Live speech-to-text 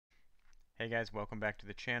Hey guys, welcome back to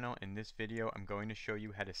the channel. In this video I'm going to show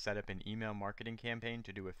you how to set up an email marketing campaign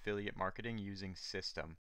to do affiliate marketing using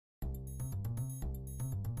Systeme.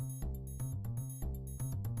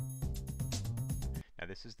 Now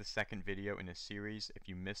this is the second video in a series. If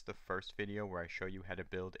you missed the first video where I show you how to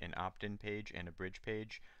build an opt-in page and a bridge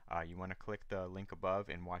page, you want to click the link above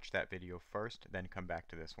and watch that video first, then come back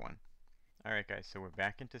to this one. Alright guys, so we're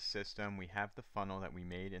back into Systeme. We have the funnel that we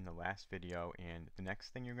made in the last video, and the next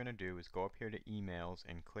thing you're going to do is go up here to emails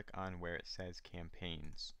and click on where it says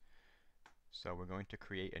campaigns. So we're going to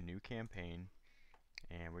create a new campaign,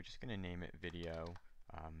 and we're just going to name it video.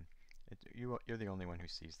 You're the only one who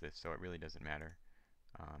sees this, so it really doesn't matter.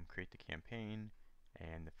 Create the campaign,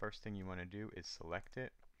 and the first thing you want to do is select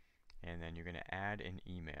it, and then you're going to add an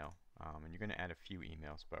email. And you're going to add a few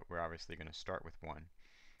emails, but we're obviously going to start with one.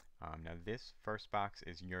 Now this first box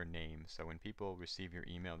is your name, so when people receive your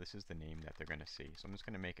email, this is the name that they're going to see. So I'm just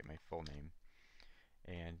going to make it my full name.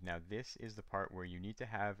 And now this is the part where you need to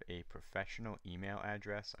have a professional email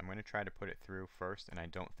address. I'm going to try to put it through first, and I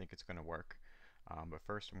don't think it's going to work. But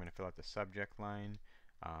first I'm going to fill out the subject line.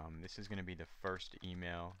 This is going to be the first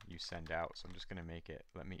email you send out, so I'm just going to make it,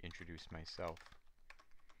 let me introduce myself.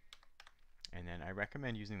 And then I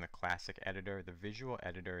recommend using the classic editor. The visual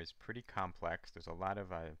editor is pretty complex. There's a lot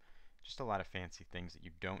of just a lot of fancy things that you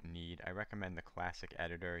don't need. I recommend the classic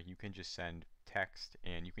editor. You can just send text,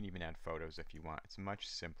 and you can even add photos if you want. It's much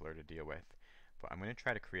simpler to deal with. But I'm going to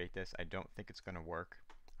try to create this. I don't think it's going to work.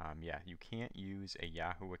 Yeah, you can't use a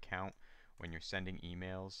Yahoo account when you're sending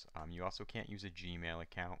emails. You also can't use a Gmail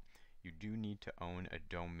account. You do need to own a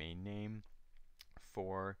domain name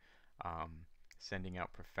for sending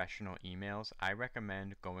out professional emails. I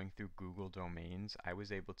recommend going through Google Domains. I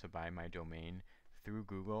was able to buy my domain through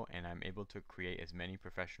Google, and I'm able to create as many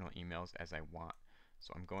professional emails as I want.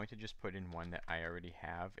 So I'm going to just put in one that I already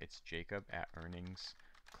have. It's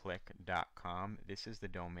jacob@earningsclick.com. This is the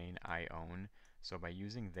domain I own. So by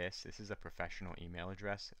using this is a professional email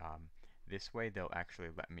address. This way they'll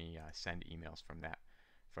actually let me send emails from that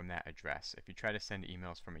address. If you try to send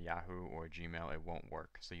emails from a Yahoo or a Gmail, it won't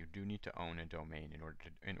work. So you do need to own a domain in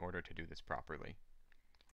order to do this properly.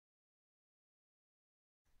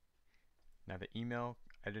 Now the email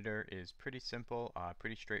editor is pretty simple,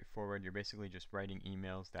 pretty straightforward. You're basically just writing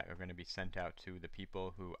emails that are going to be sent out to the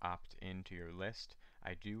people who opt into your list.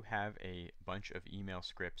 I do have a bunch of email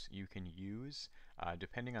scripts you can use.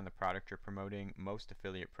 Depending on the product you're promoting, most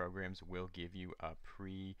affiliate programs will give you a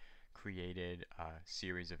pre-created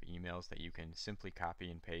series of emails that you can simply copy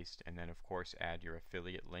and paste, and then of course add your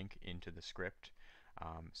affiliate link into the script.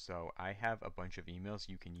 So I have a bunch of emails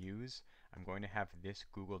you can use. I'm going to have this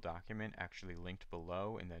Google document actually linked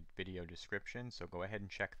below in the video description, so go ahead and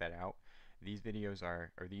check that out. These videos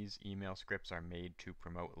these email scripts are made to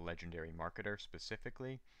promote Legendary Marketer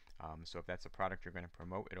specifically. So if that's a product you're going to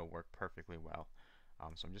promote, it'll work perfectly well.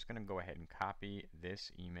 So I'm just going to go ahead and copy this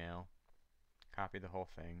email, copy the whole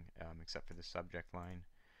thing except for the subject line,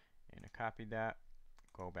 and I copy that,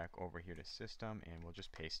 go back over here to Systeme, and we'll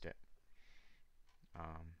just paste it.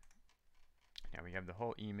 Now we have the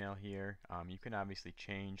whole email here. You can obviously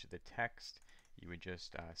change the text. You would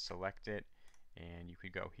just select it, and you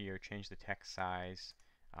could go here, change the text size,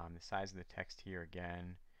 the size of the text here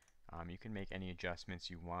again. You can make any adjustments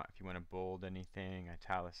you want. If you want to bold anything,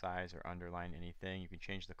 italicize or underline anything, you can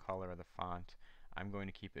change the color of the font. I'm going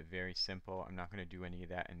to keep it very simple. I'm not going to do any of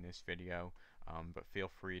that in this video, but feel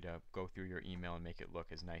free to go through your email and make it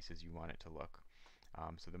look as nice as you want it to look.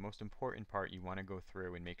 So the most important part, you want to go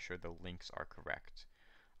through and make sure the links are correct.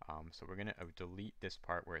 So we're going to delete this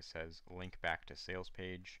part where it says link back to sales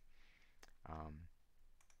page. And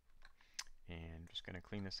I'm just going to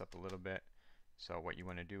clean this up a little bit. So what you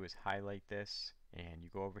want to do is highlight this, and you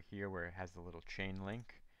go over here where it has the little chain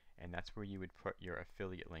link, and that's where you would put your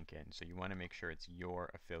affiliate link in. So you want to make sure it's your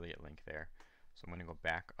affiliate link there. So I'm going to go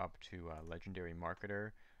back up to Legendary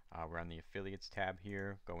Marketer. We're on the Affiliates tab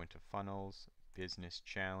here. Go into Funnels, Business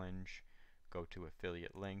Challenge, go to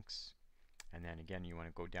Affiliate Links, and then again you want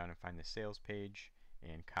to go down and find the sales page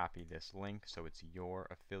and copy this link so it's your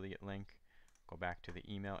affiliate link. Go back to the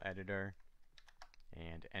email editor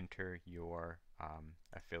and enter your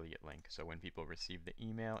affiliate link. So when people receive the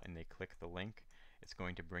email and they click the link, it's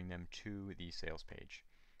going to bring them to the sales page.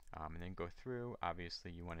 And then go through.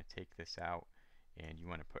 Obviously you want to take this out and you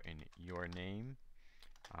want to put in your name.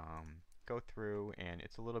 Go through, and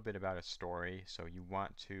it's a little bit about a story, so you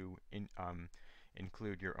want to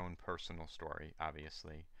include your own personal story,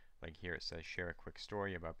 obviously. Like here it says share a quick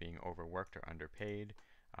story about being overworked or underpaid.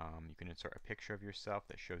 You can insert a picture of yourself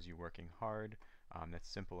that shows you working hard. That's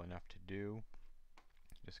simple enough to do.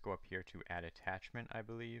 Just go up here to add attachment, I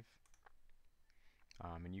believe.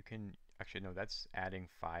 And you can, actually no, that's adding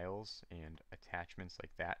files and attachments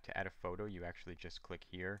like that. To add a photo, you actually just click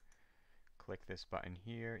here. Click this button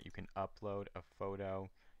here. You can upload a photo.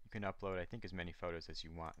 You can upload, I think, as many photos as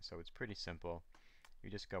you want. So it's pretty simple. You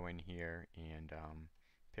just go in here and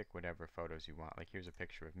pick whatever photos you want. Like here's a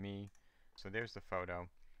picture of me. So there's the photo.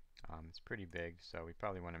 It's pretty big, so we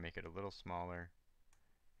probably want to make it a little smaller.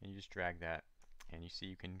 And you just drag that, and you see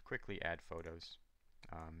you can quickly add photos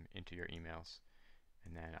into your emails.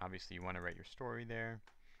 And then obviously you want to write your story there.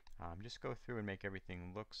 Just go through and make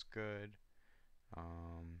everything looks good.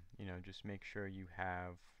 You know, just make sure you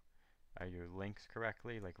have your links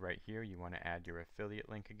correctly. Like right here, you want to add your affiliate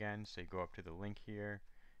link again. So you go up to the link here,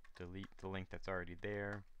 delete the link that's already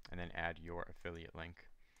there, and then add your affiliate link.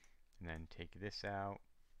 And then take this out.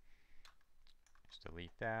 Just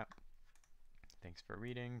delete that. Thanks for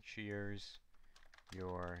reading. Cheers.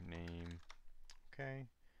 Your name. Okay.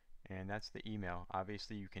 And that's the email.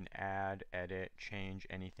 Obviously you can add, edit, change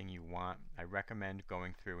anything you want. I recommend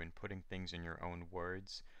going through and putting things in your own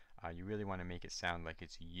words. You really want to make it sound like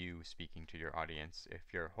it's you speaking to your audience. If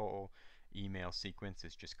your whole email sequence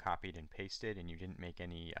is just copied and pasted and you didn't make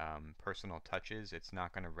any personal touches, it's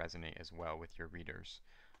not going to resonate as well with your readers.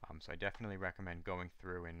 So I definitely recommend going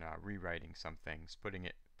through and rewriting some things,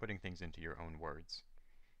 putting things into your own words.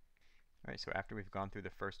 Alright, so after we've gone through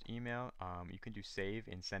the first email, you can do save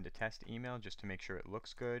and send a test email just to make sure it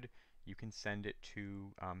looks good. You can send it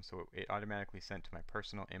to, so it automatically sent to my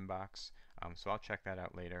personal inbox, so I'll check that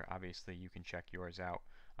out later. Obviously you can check yours out,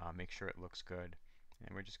 make sure it looks good.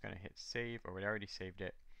 And we're just going to hit save, or we already saved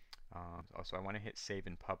it. Also I want to hit save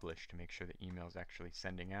and publish to make sure the email is actually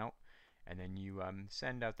sending out. And then you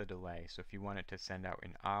send out the delay. So if you want it to send out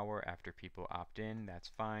an hour after people opt in,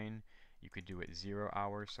 that's fine. You could do it 0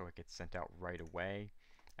 hours so it gets sent out right away.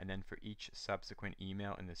 And then for each subsequent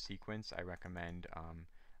email in the sequence, I recommend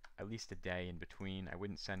at least a day in between. I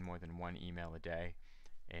wouldn't send more than 1 email a day.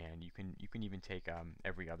 And you can even take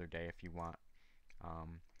every other day if you want.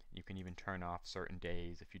 You can even turn off certain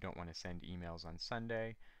days if you don't want to send emails on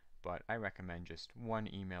Sunday. But I recommend just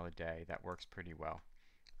 1 email a day. That works pretty well.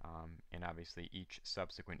 And obviously each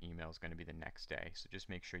subsequent email is going to be the next day. So just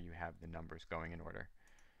make sure you have the numbers going in order.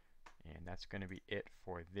 And that's going to be it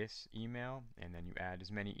for this email. And then you add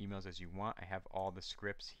as many emails as you want. I have all the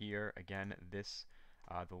scripts here. Again,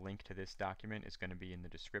 the link to this document is going to be in the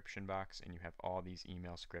description box, and you have all these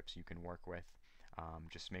email scripts you can work with.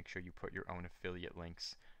 Just make sure you put your own affiliate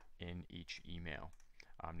links in each email.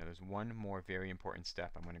 Now there's one more very important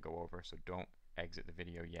step I'm going to go over, so don't exit the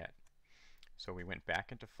video yet. So we went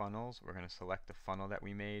back into funnels. We're going to select the funnel that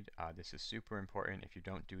we made. This is super important. If you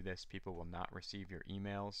don't do this, people will not receive your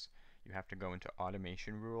emails. You have to go into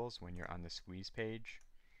automation rules when you're on the squeeze page,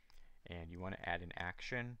 and you want to add an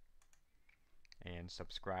action and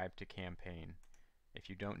subscribe to campaign. If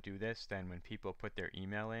you don't do this, then when people put their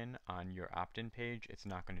email in on your opt-in page, it's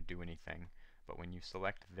not going to do anything. But when you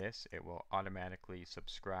select this, it will automatically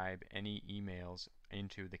subscribe any emails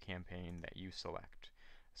into the campaign that you select.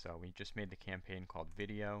 So we just made the campaign called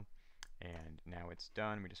video, and now it's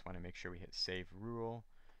done. We just want to make sure we hit save rule.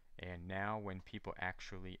 And now when people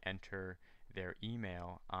actually enter their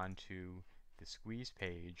email onto the squeeze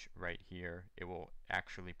page right here, it will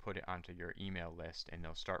actually put it onto your email list, and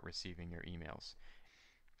they'll start receiving your emails.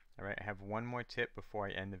 Alright, I have one more tip before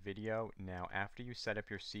I end the video. Now, after you set up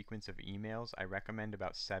your sequence of emails, I recommend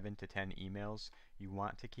about 7 to 10 emails. You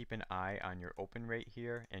want to keep an eye on your open rate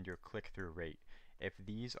here and your click-through rate. If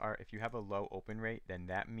you have a low open rate, then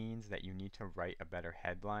that means that you need to write a better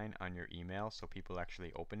headline on your email so people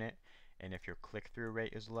actually open it. And if your click-through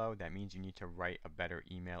rate is low, that means you need to write a better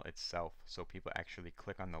email itself so people actually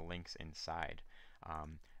click on the links inside.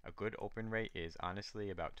 A good open rate is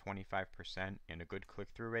honestly about 25%, and a good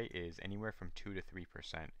click-through rate is anywhere from 2 to 3%.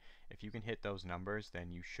 If you can hit those numbers,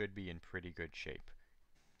 then you should be in pretty good shape.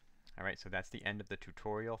 Alright, so that's the end of the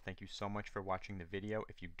tutorial. Thank you so much for watching the video.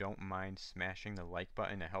 If you don't mind smashing the like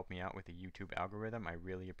button to help me out with the YouTube algorithm, I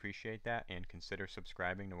really appreciate that, and consider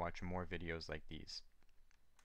subscribing to watch more videos like these.